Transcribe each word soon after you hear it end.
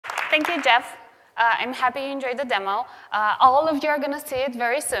Thank you, Jeff. I'm happy you enjoyed the demo. All of you are going to see it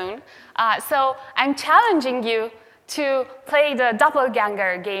very soon. So I'm challenging you to play the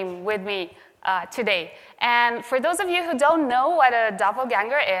doppelganger game with me today. And for those of you who don't know what a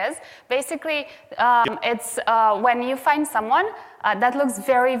doppelganger is, basically it's when you find someone that looks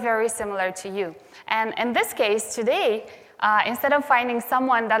very, very similar to you. And in this case, today, instead of finding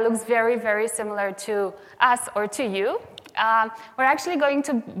someone that looks very, very similar to us or to you, we're actually going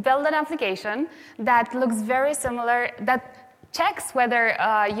to build an application that looks very similar, that checks whether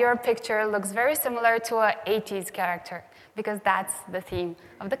your picture looks very similar to an 80s character, because that's the theme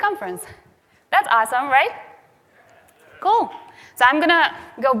of the conference. That's awesome, right? Cool. So I'm going to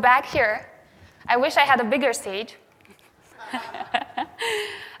go back here. I wish I had a bigger stage.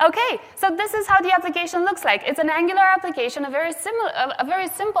 Okay, so this is how the application looks like. It's an Angular application, a very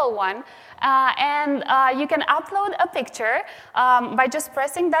simple one. And you can upload a picture by just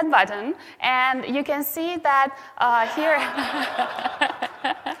pressing that button. And you can see that here,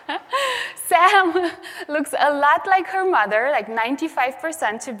 Sam looks a lot like her mother, like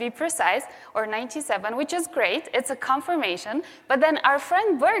 95% to be precise, or 97, which is great. It's a confirmation. But then our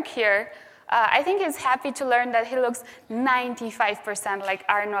friend Burke here, I think he's happy to learn that he looks 95% like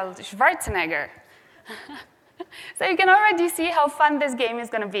Arnold Schwarzenegger. So you can already see how fun this game is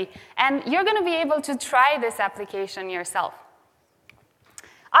going to be. And you're going to be able to try this application yourself.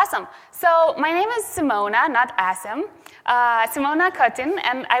 Awesome. So my name is Simona, not Asim. Simona Cotin,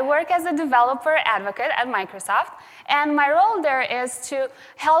 and I work as a developer advocate at Microsoft. And my role there is to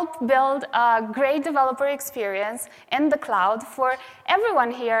help build a great developer experience in the cloud for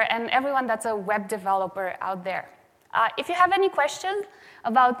everyone here and everyone that's a web developer out there. If you have any questions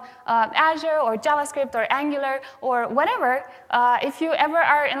about Azure or JavaScript or Angular or whatever, if you ever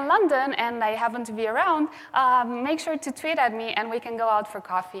are in London and I happen to be around, make sure to tweet at me and we can go out for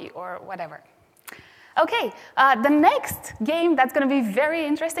coffee or whatever. Okay, the next game that's going to be very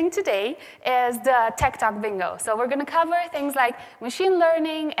interesting today is the Tech Talk Bingo. So we're going to cover things like machine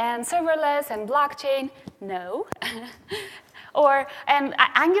learning and serverless and blockchain. No. And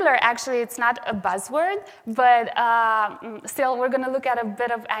Angular, actually, it's not a buzzword, but still, we're going to look at a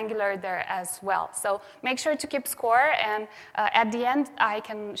bit of Angular there as well. So make sure to keep score, and at the end, I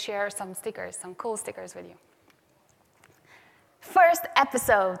can share some stickers, some cool stickers with you. First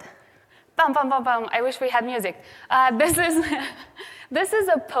episode. Bum, bum, bum, bum. I wish we had music. This is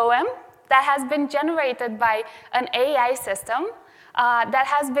a poem that has been generated by an AI system that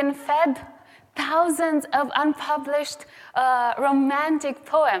has been fed thousands of unpublished romantic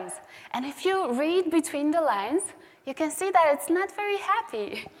poems. And if you read between the lines, you can see that it's not very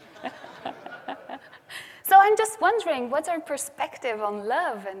happy. So I'm just wondering, what's our perspective on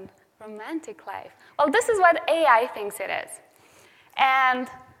love and romantic life? Well, this is what AI thinks it is. And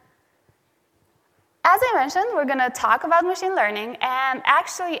as I mentioned, we're going to talk about machine learning, and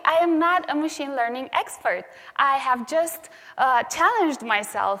actually, I am not a machine learning expert. I have just challenged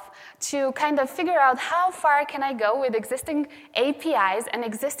myself to kind of figure out how far can I go with existing APIs and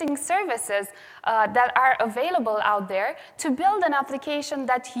existing services that are available out there to build an application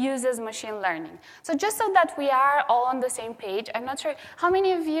that uses machine learning. So just so that we are all on the same page, I'm not sure, how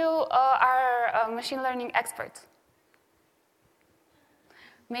many of you are machine learning experts?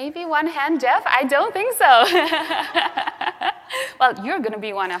 Maybe one hand, Jeff? I don't think so. Well, you're going to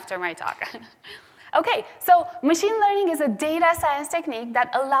be one after my talk. Okay, so machine learning is a data science technique that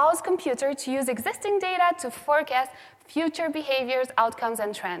allows computers to use existing data to forecast future behaviors, outcomes,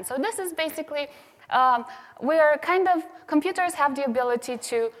 and trends. So this is basically where computers have the ability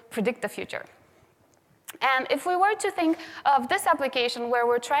to predict the future. And if we were to think of this application where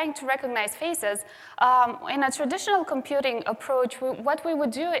we're trying to recognize faces, in a traditional computing approach, what we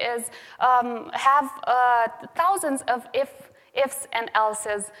would do is have thousands of ifs and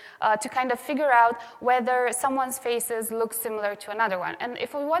elses to kind of figure out whether someone's faces look similar to another one. And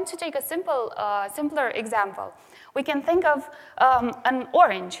if we want to take a simpler example, we can think of an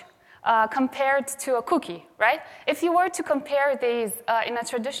orange compared to a cookie, right? If you were to compare these in a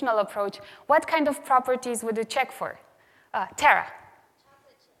traditional approach, what kind of properties would you check for? Tara?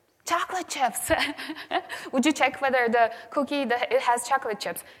 Chocolate chips. Would you check whether the cookie, it has chocolate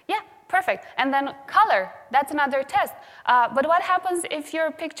chips? Yeah, perfect. And then color, that's another test. But what happens if your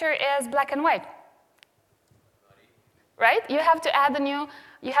picture is black and white? Right? You have to add a new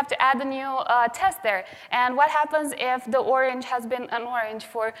test there. And what happens if the orange has been an orange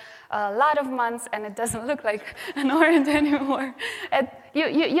for a lot of months and it doesn't look like an orange anymore?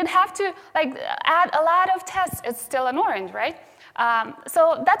 You'd have to add a lot of tests. It's still an orange, right?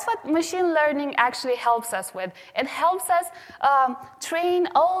 So that's what machine learning actually helps us with. It helps us train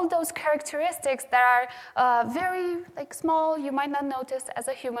all those characteristics that are very small. You might not notice as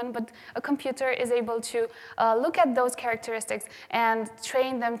a human, but a computer is able to look at those characteristics and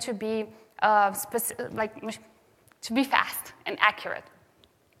train them to be fast and accurate.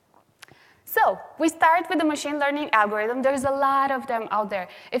 So we start with the machine learning algorithm. There's a lot of them out there.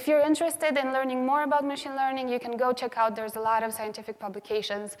 If you're interested in learning more about machine learning, you can go check out. There's a lot of scientific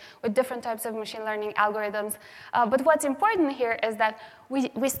publications with different types of machine learning algorithms. But what's important here is that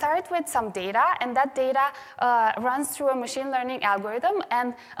we start with some data, and that data runs through a machine learning algorithm,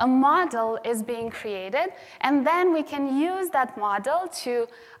 and a model is being created. And then we can use that model to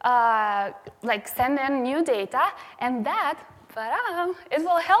send in new data, and that it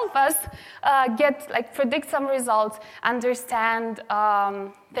will help us predict some results, understand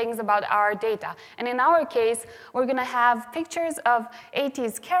things about our data. And in our case, we're going to have pictures of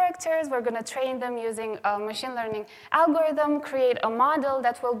 80s characters. We're going to train them using a machine learning algorithm, create a model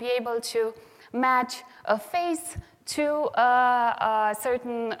that will be able to match a face to a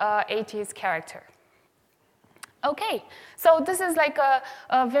certain 80s character. Okay, so this is like a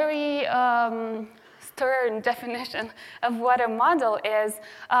very stern definition of what a model is,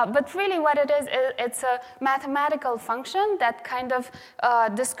 but really what it is, it's a mathematical function that kind of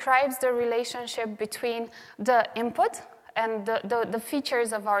describes the relationship between the input and the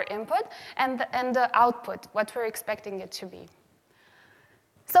features of our input and the output, what we're expecting it to be.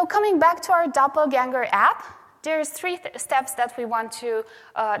 So coming back to our Doppelganger app, there's 3 steps that we want to,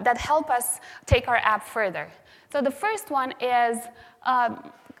 that help us take our app further. So the first one is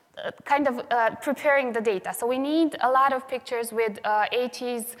preparing the data. So we need a lot of pictures with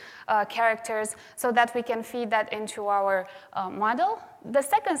 80s characters so that we can feed that into our model. The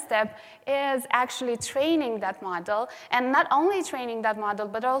second step is actually training that model, and not only training that model,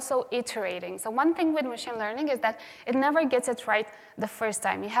 but also iterating. So one thing with machine learning is that it never gets it right the first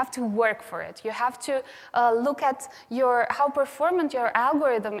time. You have to work for it. You have to look at how performant your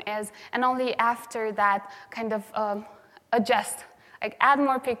algorithm is, and only after that kind of adjust. Add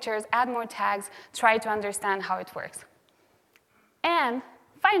more pictures, add more tags, try to understand how it works. And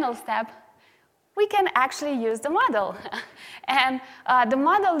final step, we can actually use the model. And the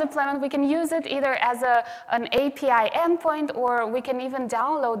model deployment, we can use it either as an API endpoint, or we can even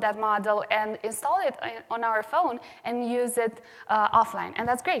download that model and install it on our phone and use it offline. And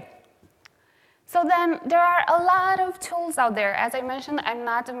that's great. So then there are a lot of tools out there. As I mentioned, I'm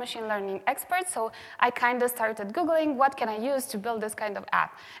not a machine learning expert, so I kind of started Googling what can I use to build this kind of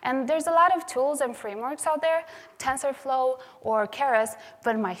app. And there's a lot of tools and frameworks out there, TensorFlow or Keras,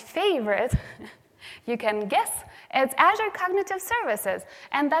 but my favorite, you can guess, it's Azure Cognitive Services.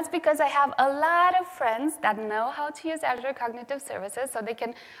 And that's because I have a lot of friends that know how to use Azure Cognitive Services, so they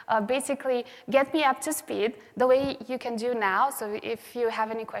can basically get me up to speed the way you can do now. So if you have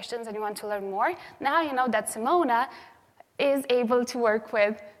any questions and you want to learn more, now you know that Simona is able to work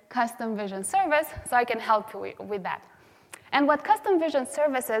with Custom Vision Service, so I can help you with that. And what Custom Vision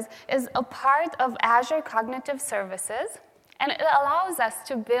Services is a part of Azure Cognitive Services, and it allows us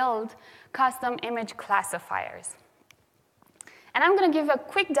to build custom image classifiers. And I'm going to give a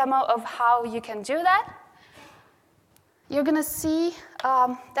quick demo of how you can do that. You're going to see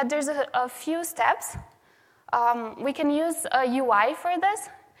that there's a few steps. We can use a UI for this.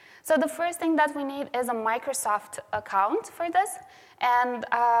 So the first thing that we need is a Microsoft account for this. And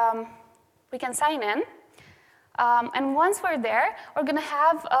we can sign in. And once we're there, we're going to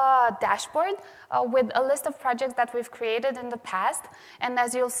have a dashboard with a list of projects that we've created in the past. And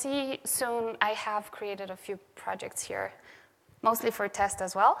as you'll see soon, I have created a few projects here, mostly for test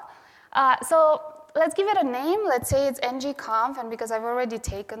as well. So let's give it a name. Let's say it's ng-conf, and because I've already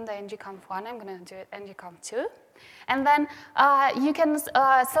taken the ng-conf 1, I'm going to do it ng-conf 2. And then you can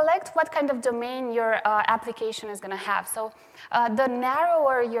select what kind of domain your application is going to have. So the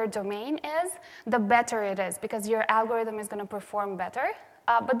narrower your domain is, the better it is, because your algorithm is going to perform better.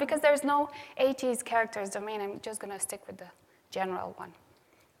 But because there's no 80s characters domain, I'm just going to stick with the general one.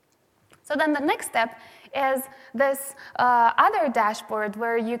 So then the next step is this other dashboard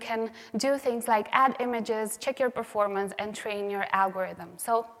where you can do things like add images, check your performance, and train your algorithm.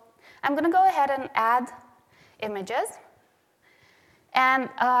 So I'm going to go ahead and add images. And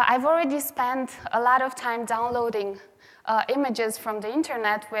I've already spent a lot of time downloading images from the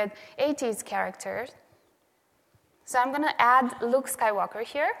internet with 80s characters. So I'm going to add Luke Skywalker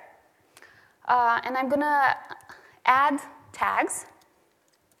here. And I'm going to add tags.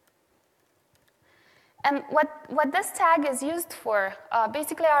 And what this tag is used for,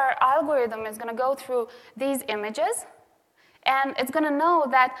 basically our algorithm is going to go through these images, And it's going to know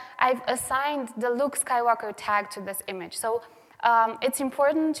that I've assigned the Luke Skywalker tag to this image. So it's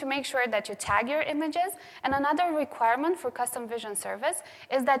important to make sure that you tag your images. And another requirement for custom vision service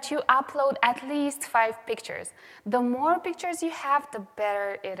is that you upload at least 5 pictures. The more pictures you have, the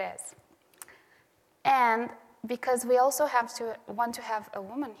better it is. And because we also want to have a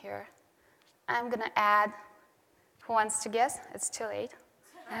woman here, I'm going to add, who wants to guess? It's too late.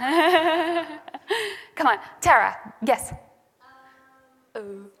 Come on, Tara, guess.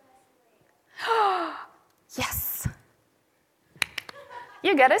 Yes.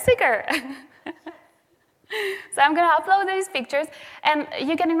 You get a sticker. So I'm going to upload these pictures. And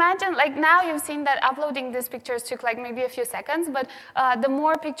you can imagine, like now you've seen that uploading these pictures took like maybe a few seconds, but the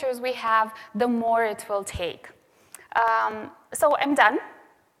more pictures we have, the more it will take. So I'm done.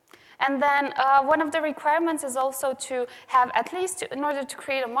 And then one of the requirements is also to have at least, in order to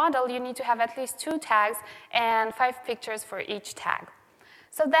create a model, you need to have at least 2 tags and 5 pictures for each tag.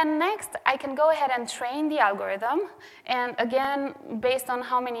 So then next, I can go ahead and train the algorithm. And again, based on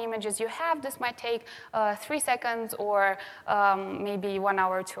how many images you have, this might take 3 seconds or maybe 1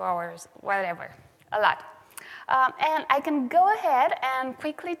 hour, 2 hours, whatever, a lot. And I can go ahead and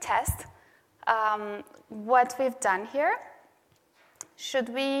quickly test what we've done here. Should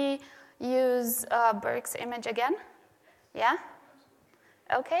we use Berg's image again? Yeah?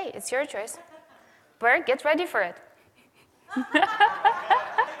 Okay, it's your choice. Berg, get ready for it.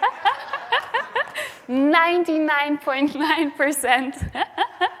 99.9%.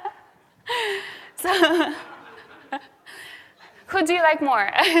 So, who do you like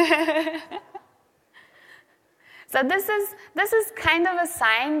more? So this is kind of a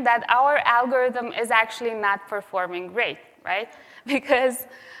sign that our algorithm is actually not performing great, right? Because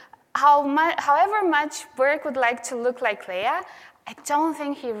however much Berg would like to look like Leia, I don't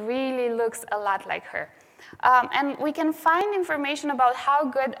think he really looks a lot like her. And we can find information about how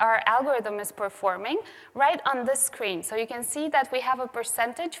good our algorithm is performing right on this screen. So you can see that we have a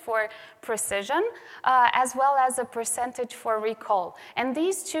percentage for precision as well as a percentage for recall. And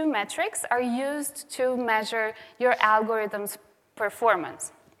these 2 metrics are used to measure your algorithm's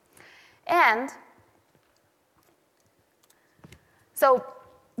performance. And so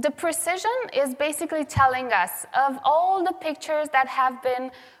the precision is basically telling us of all the pictures that have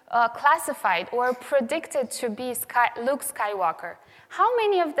been classified or predicted to be Luke Skywalker, how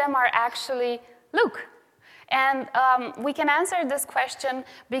many of them are actually Luke? And we can answer this question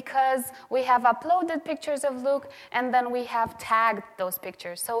because we have uploaded pictures of Luke and then we have tagged those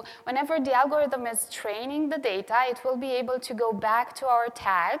pictures. So whenever the algorithm is training the data, it will be able to go back to our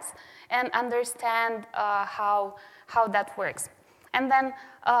tags and understand how that works. And then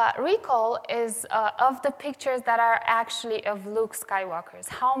recall is of the pictures that are actually of Luke Skywalkers.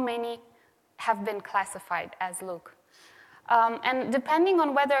 How many have been classified as Luke? And depending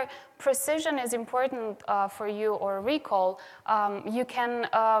on whether precision is important for you or recall, you can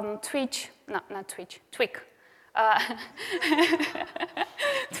tweak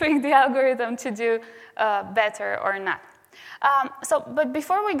tweak the algorithm to do better or not. But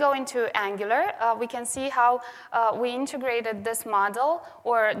before we go into Angular, we can see how we integrated this model,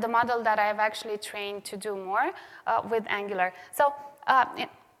 or the model that I've actually trained to do more with Angular. So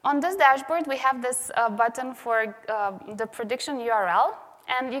on this dashboard, we have this button for the prediction URL.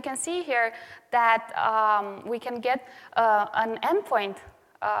 And you can see here that we can get an endpoint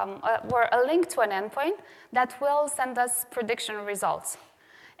or a link to an endpoint that will send us prediction results.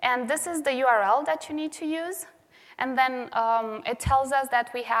 And this is the URL that you need to use. And then it tells us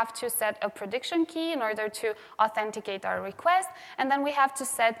that we have to set a prediction key in order to authenticate our request. And then we have to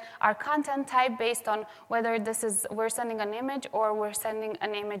set our content type based on whether we're sending an image or we're sending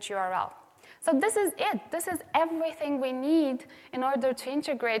an image URL. So this is it. This is everything we need in order to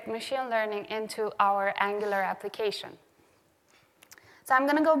integrate machine learning into our Angular application. So I'm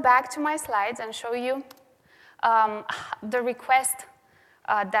going to go back to my slides and show you the request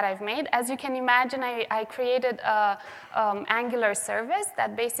that I've made. As you can imagine, I created an Angular service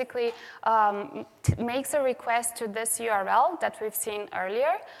that basically makes a request to this URL that we've seen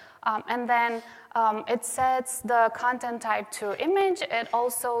earlier. And then it sets the content type to image. It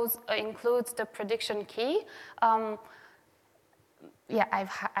also includes the prediction key. Yeah,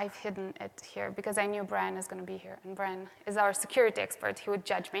 I've hidden it here because I knew Brian is going to be here. And Brian is our security expert. He would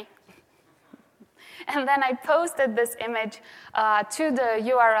judge me. And then I posted this image to the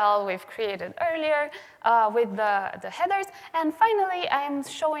URL we've created earlier with the headers. And finally, I am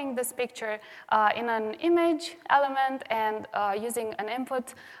showing this picture in an image element and using an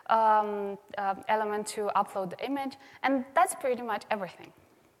input element to upload the image. And that's pretty much everything.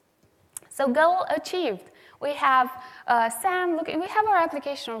 So goal achieved. We have Sam, look, we have our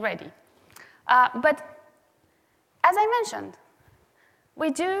application ready. But as I mentioned,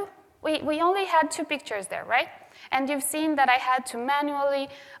 we only had 2 pictures there, right? And you've seen that I had to manually,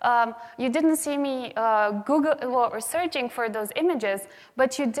 you didn't see me Google or searching for those images,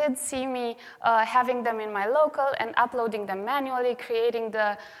 but you did see me having them in my local and uploading them manually, creating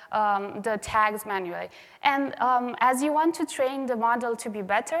the tags manually. And as you want to train the model to be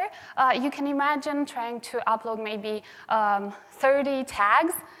better, you can imagine trying to upload maybe 30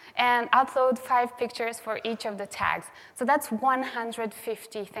 tags and upload 5 pictures for each of the tags. So that's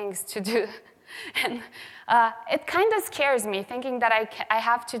 150 things to do. And it kind of scares me thinking that I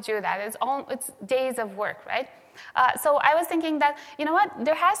have to do that. It's days of work, right? So I was thinking that, you know what,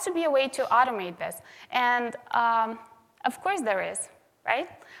 there has to be a way to automate this. And of course there is, right?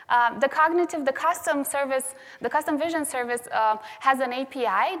 The custom vision service has an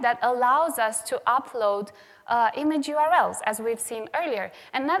API that allows us to upload image URLs, as we've seen earlier.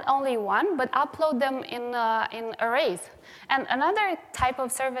 And not only one, but upload them in arrays. And another type of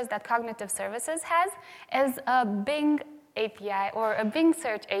service that Cognitive Services has is a Bing API or a Bing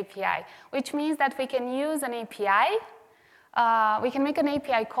search API, which means that we can use an API, we can make an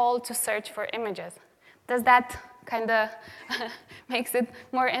API call to search for images. Does that kind of makes it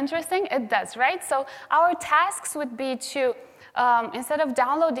more interesting? It does, right? So our tasks would be to, instead of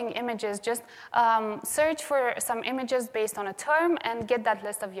downloading images, just search for some images based on a term and get that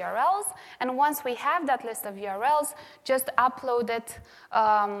list of URLs. And once we have that list of URLs, just upload it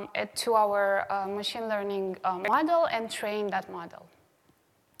to our machine learning model and train that model.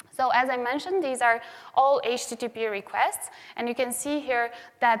 So as I mentioned, these are all HTTP requests. And you can see here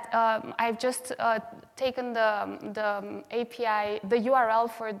that I've just taken the API, the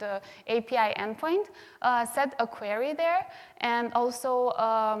URL for the API endpoint, set a query there, and also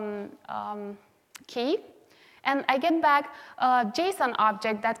key. And I get back a JSON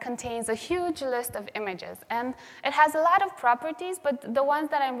object that contains a huge list of images. And it has a lot of properties, but the ones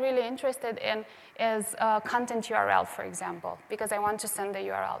that I'm really interested in is content URL, for example, because I want to send the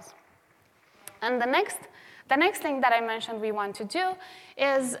URLs. And the next thing that I mentioned we want to do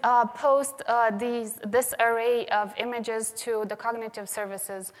is post this array of images to the Cognitive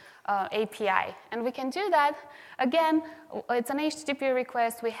Services API. And we can do that. Again, it's an HTTP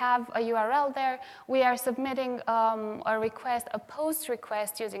request. We have a URL there. We are submitting a request, a post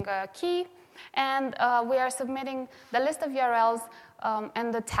request using a key. And we are submitting the list of URLs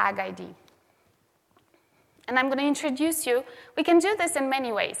and the tag ID. And I'm going to introduce you. We can do this in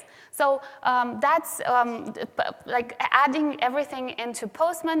many ways. So that's like adding everything into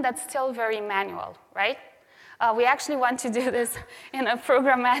Postman. That's still very manual, right? We actually want to do this in a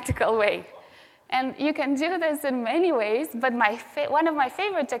programmatical way. And you can do this in many ways, but one of my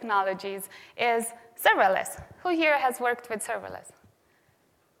favorite technologies is serverless. Who here has worked with serverless?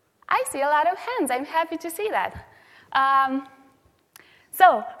 I see a lot of hands. I'm happy to see that.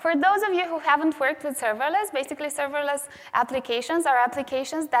 So for those of you who haven't worked with serverless, basically serverless applications are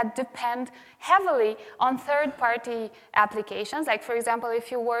applications that depend heavily on third-party applications. Like, for example, if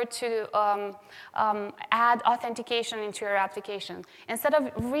you were to add authentication into your application, instead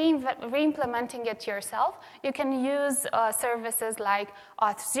of re-implementing it yourself, you can use services like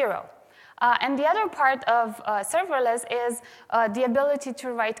Auth0. And the other part of serverless is the ability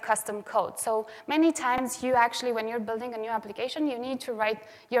to write custom code. So many times you actually, when you're building a new application, you need to write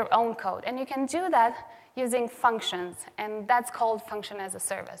your own code. And you can do that using functions. And that's called function as a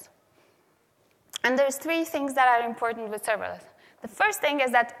service. And there's 3 things that are important with serverless. The first thing is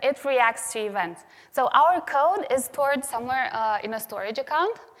that it reacts to events. So our code is stored somewhere in a storage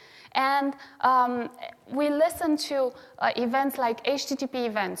account. And we listen to events like HTTP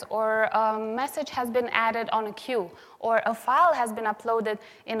events, or a message has been added on a queue, or a file has been uploaded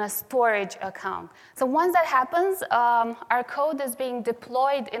in a storage account. So once that happens, our code is being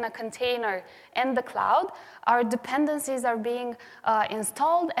deployed in a container in the cloud. Our dependencies are being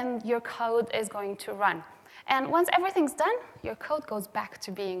installed, and your code is going to run. And once everything's done, your code goes back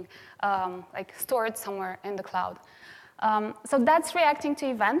to being like stored somewhere in the cloud. So that's reacting to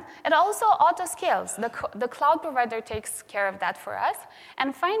event. It also auto-scales. The cloud provider takes care of that for us.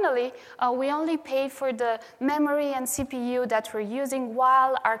 And finally, we only pay for the memory and CPU that we're using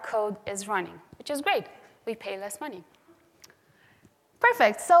while our code is running, which is great. We pay less money.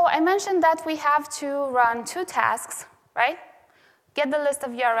 Perfect. So I mentioned that we have to run 2 tasks, right? Get the list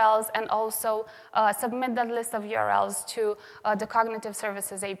of URLs and also submit that list of URLs to the Cognitive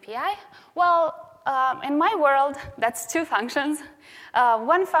Services API. Well, in my world, that's 2 functions.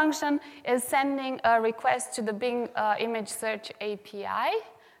 One function is sending a request to the Bing image search API,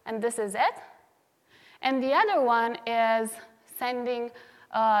 and this is it. And the other one is sending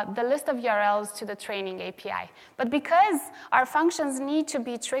the list of URLs to the training API. But because our functions need to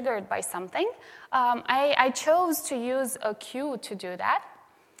be triggered by something, I chose to use a queue to do that.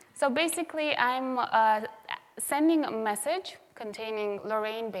 So basically, I'm sending a message containing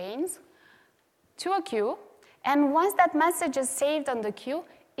Lorraine Baines to a queue. And once that message is saved on the queue,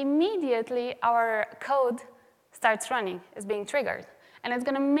 immediately our code starts running, is being triggered. And it's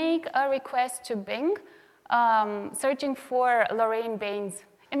going to make a request to Bing, searching for Lorraine Baines,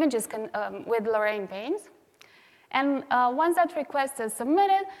 images with Lorraine Baines. And once that request is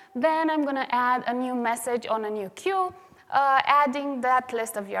submitted, then I'm going to add a new message on a new queue, adding that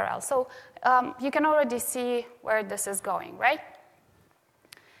list of URLs. So you can already see where this is going, right?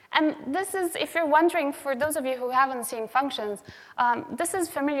 And this is, if you're wondering, for those of you who haven't seen functions, this is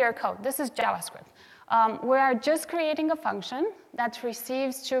familiar code. This is JavaScript. We are just creating a function that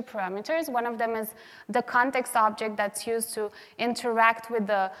receives two parameters. One of them is the context object that's used to interact with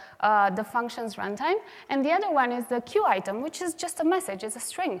the function's runtime. And the other one is the queue item, which is just a message. It's a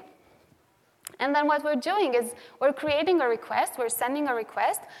string. And then what we're doing is we're creating a request. We're sending a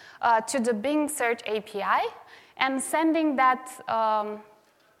request to the Bing Search API and sending that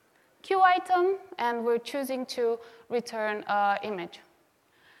queue item, and we're choosing to return an image.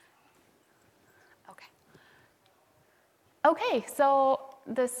 Okay, so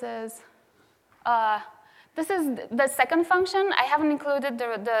this is the second function. I haven't included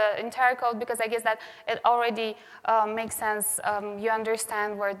the entire code because I guess that it already makes sense. You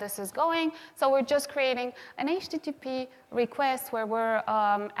understand where this is going. So we're just creating an HTTP request where we're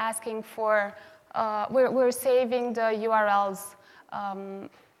asking for, we're saving the URLs.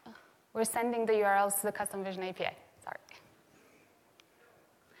 We're sending the URLs to the Custom Vision API. Sorry.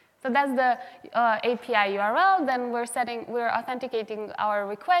 So that's the API URL. Then we're authenticating our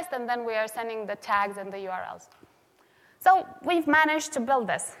request, and then we are sending the tags and the URLs. So we've managed to build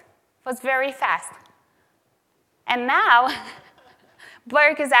this. It was very fast. And now,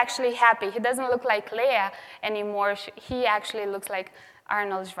 Burke is actually happy. He doesn't look like Leia anymore. He actually looks like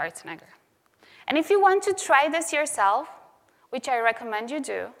Arnold Schwarzenegger. And if you want to try this yourself, which I recommend you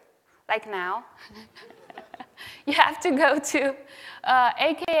do, like now, you have to go to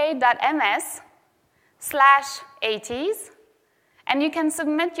aka.ms/attendees, and you can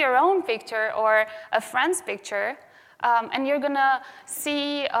submit your own picture or a friend's picture, and you're going to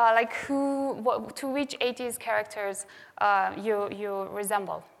see to which attendees characters you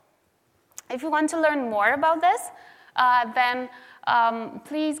resemble. If you want to learn more about this, then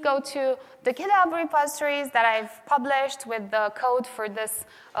please go to the GitHub repositories that I've published with the code for this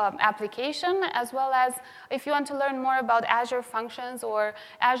application, as well as if you want to learn more about Azure Functions or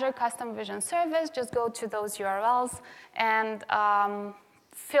Azure Custom Vision Service, just go to those URLs, and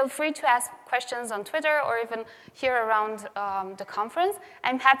feel free to ask questions on Twitter or even here around the conference.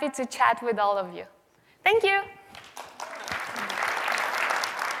 I'm happy to chat with all of you. Thank you.